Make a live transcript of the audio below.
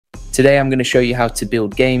Today I'm going to show you how to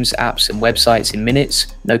build games, apps and websites in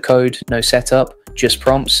minutes. No code, no setup, just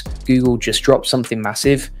prompts. Google just dropped something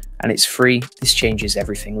massive and it's free. This changes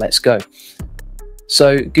everything. Let's go.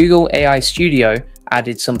 So Google AI Studio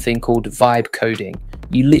added something called vibe coding.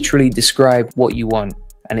 You literally describe what you want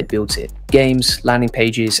and it builds it. Games, landing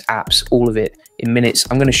pages, apps, all of it in minutes.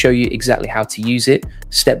 I'm going to show you exactly how to use it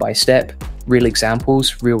step by step, real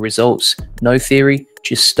examples, real results, no theory,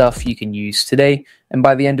 just stuff you can use today. And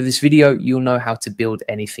by the end of this video, you'll know how to build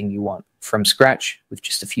anything you want from scratch with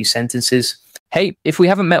just a few sentences. Hey, if we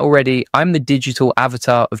haven't met already, I'm the digital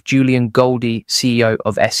avatar of Julian Goldie, CEO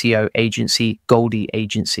of SEO agency Goldie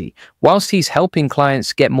Agency. Whilst he's helping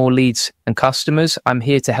clients get more leads and customers, I'm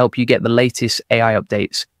here to help you get the latest AI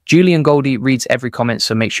updates. Julian Goldie reads every comment,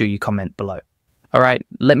 so make sure you comment below. All right,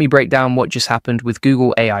 let me break down what just happened with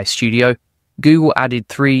Google AI Studio. Google added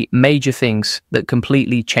 3 major things that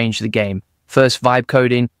completely changed the game. First, vibe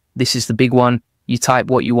coding. This is the big one. You type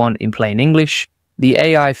what you want in plain English. The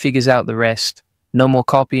AI figures out the rest. No more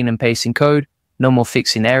copying and pasting code. No more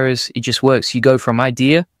fixing errors. It just works. You go from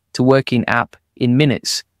idea to working app in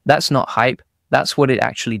minutes. That's not hype. That's what it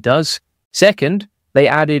actually does. Second, they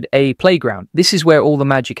added a playground. This is where all the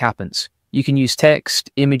magic happens. You can use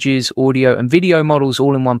text, images, audio, and video models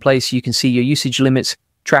all in one place. You can see your usage limits,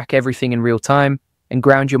 track everything in real time, and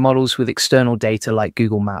ground your models with external data like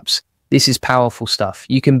Google Maps. This is powerful stuff.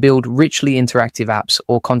 You can build richly interactive apps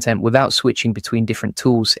or content without switching between different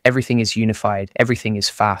tools. Everything is unified. Everything is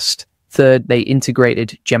fast. Third, they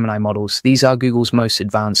integrated Gemini models. These are Google's most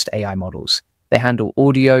advanced AI models. They handle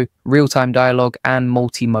audio, real-time dialogue, and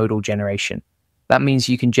multimodal generation. That means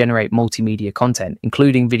you can generate multimedia content,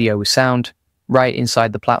 including video with sound, right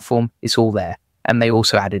inside the platform. It's all there. And they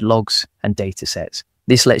also added logs and data sets.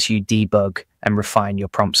 This lets you debug and refine your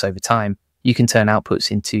prompts over time. You can turn outputs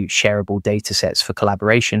into shareable data sets for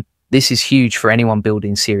collaboration. This is huge for anyone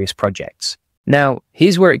building serious projects. Now,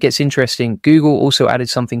 here's where it gets interesting. Google also added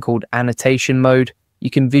something called annotation mode. You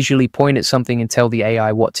can visually point at something and tell the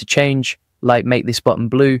AI what to change, like make this button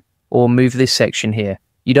blue or move this section here.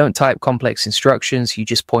 You don't type complex instructions, you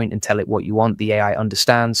just point and tell it what you want. The AI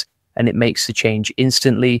understands and it makes the change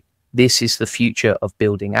instantly. This is the future of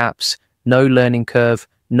building apps. No learning curve,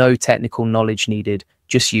 no technical knowledge needed,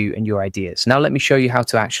 just you and your ideas. Now let me show you how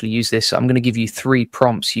to actually use this. I'm going to give you 3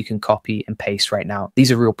 prompts you can copy and paste right now.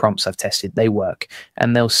 These are real prompts I've tested. They work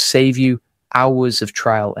and they'll save you hours of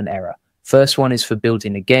trial and error. First one is for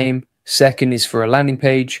building a game. Second is for a landing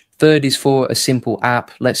page. Third is for a simple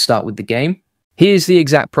app. Let's start with the game. Here's the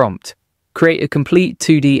exact prompt. Create a complete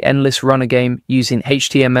 2D endless runner game using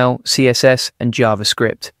HTML, CSS, and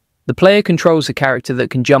JavaScript. The player controls a character that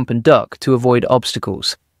can jump and duck to avoid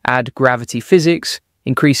obstacles. Add gravity physics,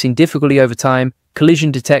 increasing difficulty over time,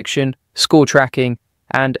 collision detection, score tracking,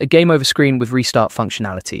 and a game over screen with restart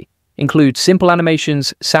functionality. Include simple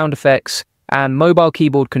animations, sound effects, and mobile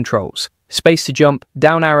keyboard controls. Space to jump,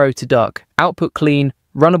 down arrow to duck, output clean,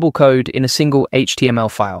 runnable code in a single HTML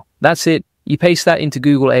file. That's it. You paste that into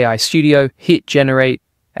Google AI Studio, hit generate,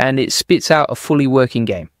 and it spits out a fully working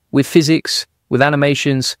game with physics, with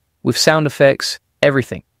animations, with sound effects,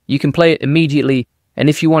 everything. You can play it immediately, and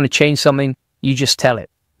if you want to change something, you just tell it.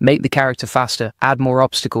 Make the character faster, add more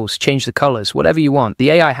obstacles, change the colors, whatever you want.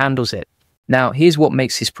 The AI handles it. Now, here's what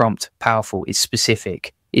makes this prompt powerful. It's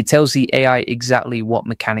specific. It tells the AI exactly what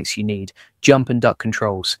mechanics you need. Jump and duck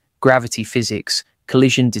controls, gravity physics,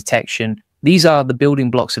 collision detection. These are the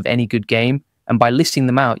building blocks of any good game, and by listing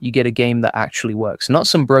them out, you get a game that actually works, not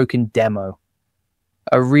some broken demo.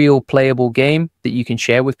 A real playable game that you can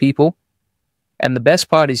share with people. And the best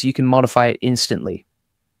part is you can modify it instantly.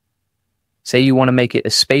 Say you want to make it a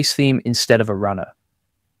space theme instead of a runner.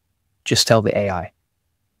 Just tell the AI.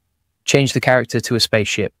 Change the character to a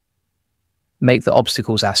spaceship. Make the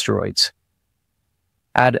obstacles asteroids.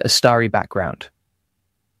 Add a starry background.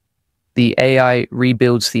 The AI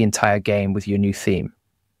rebuilds the entire game with your new theme.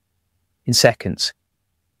 In seconds.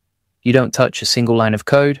 You don't touch a single line of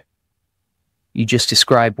code. You just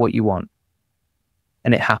describe what you want.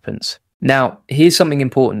 And it happens. Now, here's something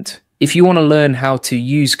important. If you want to learn how to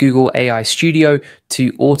use Google AI Studio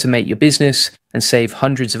to automate your business and save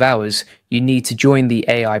hundreds of hours, you need to join the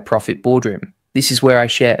AI Profit Boardroom. This is where I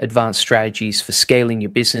share advanced strategies for scaling your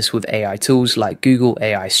business with AI tools like Google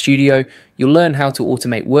AI Studio. You'll learn how to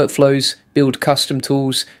automate workflows, build custom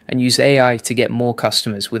tools, and use AI to get more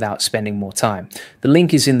customers without spending more time. The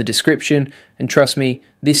link is in the description, and trust me,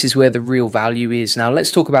 this is where the real value is. Now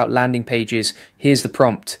let's talk about landing pages. Here's the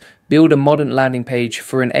prompt. Build a modern landing page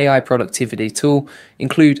for an AI productivity tool.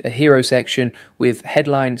 Include a hero section with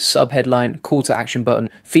headline, sub-headline, call to action button,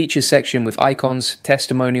 features section with icons,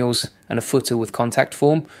 testimonials, and a footer with contact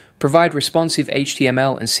form. Provide responsive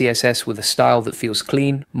HTML and CSS with a style that feels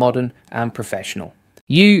clean, modern, and professional.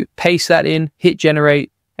 You paste that in, hit generate,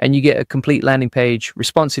 and you get a complete landing page,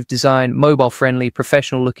 responsive design, mobile friendly,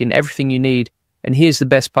 professional looking, everything you need. And here's the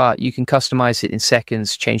best part, you can customize it in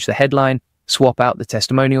seconds, change the headline, swap out the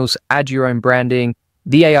testimonials, add your own branding.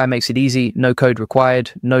 The AI makes it easy, no code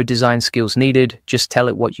required, no design skills needed, just tell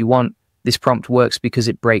it what you want. This prompt works because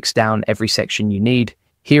it breaks down every section you need.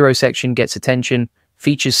 Hero section gets attention,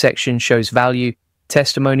 features section shows value,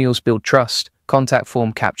 testimonials build trust, contact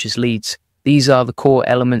form captures leads. These are the core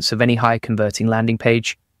elements of any high converting landing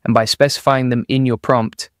page, and by specifying them in your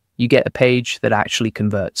prompt, you get a page that actually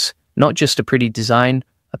converts. Not just a pretty design,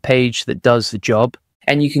 a page that does the job.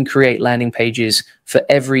 And you can create landing pages for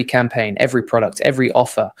every campaign, every product, every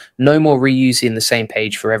offer. No more reusing the same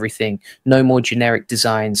page for everything. No more generic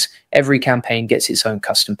designs. Every campaign gets its own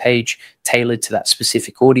custom page tailored to that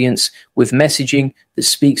specific audience with messaging that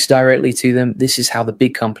speaks directly to them. This is how the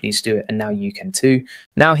big companies do it, and now you can too.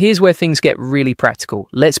 Now here's where things get really practical.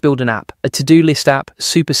 Let's build an app, a to-do list app,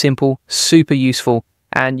 super simple, super useful,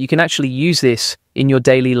 and you can actually use this in your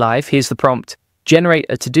daily life. Here's the prompt. Generate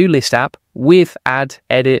a to-do list app with add,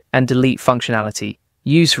 edit, and delete functionality.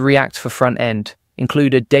 Use React for front end.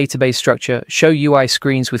 Include a database structure. Show UI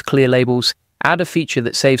screens with clear labels. Add a feature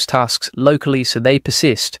that saves tasks locally so they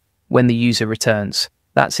persist when the user returns.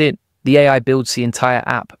 That's it. The AI builds the entire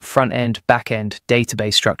app, front end, back end,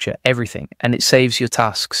 database structure, everything, and it saves your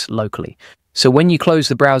tasks locally. So when you close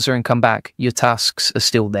the browser and come back, your tasks are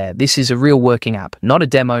still there. This is a real working app, not a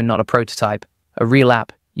demo, not a prototype, a real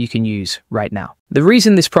app you can use right now. The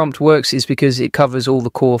reason this prompt works is because it covers all the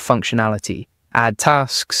core functionality. Add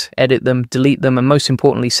tasks, edit them, delete them, and most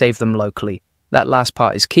importantly, save them locally. That last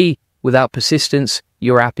part is key. Without persistence,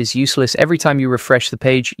 your app is useless. Every time you refresh the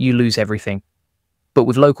page, you lose everything. But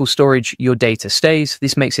with local storage, your data stays.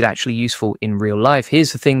 This makes it actually useful in real life.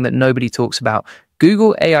 Here's the thing that nobody talks about.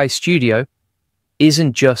 Google AI Studio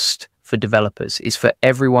isn't just for developers. It's for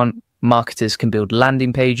everyone. Marketers can build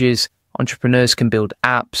landing pages, entrepreneurs can build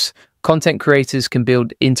apps, content creators can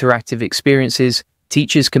build interactive experiences,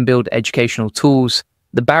 teachers can build educational tools.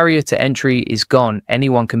 The barrier to entry is gone.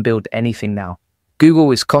 Anyone can build anything now.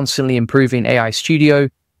 Google is constantly improving AI Studio.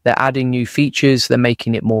 They're adding new features. They're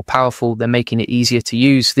making it more powerful. They're making it easier to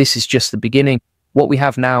use. This is just the beginning. What we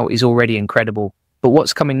have now is already incredible. But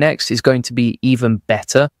what's coming next is going to be even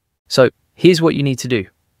better. So here's what you need to do.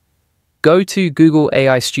 Go to Google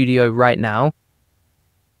AI Studio right now.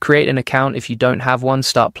 Create an account if you don't have one,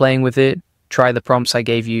 start playing with it, try the prompts I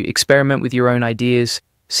gave you, experiment with your own ideas,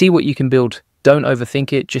 see what you can build. Don't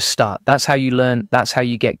overthink it, just start. That's how you learn, that's how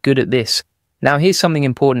you get good at this. Now here's something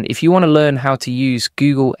important. If you want to learn how to use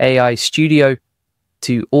Google AI Studio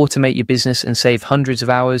to automate your business and save hundreds of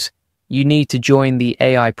hours, you need to join the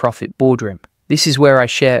AI Profit Boardroom. This is where I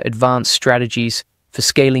share advanced strategies for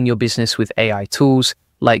scaling your business with AI tools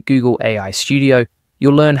like Google AI Studio.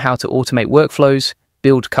 You'll learn how to automate workflows,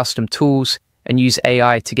 build custom tools, and use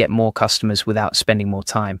AI to get more customers without spending more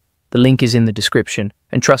time. The link is in the description,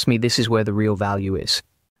 and trust me, this is where the real value is.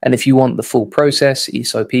 And if you want the full process,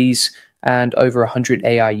 SOPs, and over 100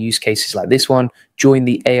 AI use cases like this one, join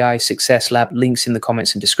the AI Success Lab, links in the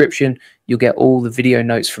comments and description. You'll get all the video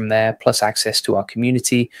notes from there, plus access to our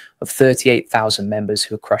community of 38,000 members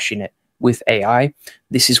who are crushing it with AI.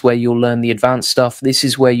 This is where you'll learn the advanced stuff. This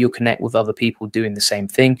is where you'll connect with other people doing the same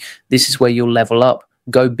thing. This is where you'll level up.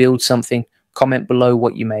 Go build something, comment below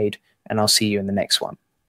what you made, and I'll see you in the next one.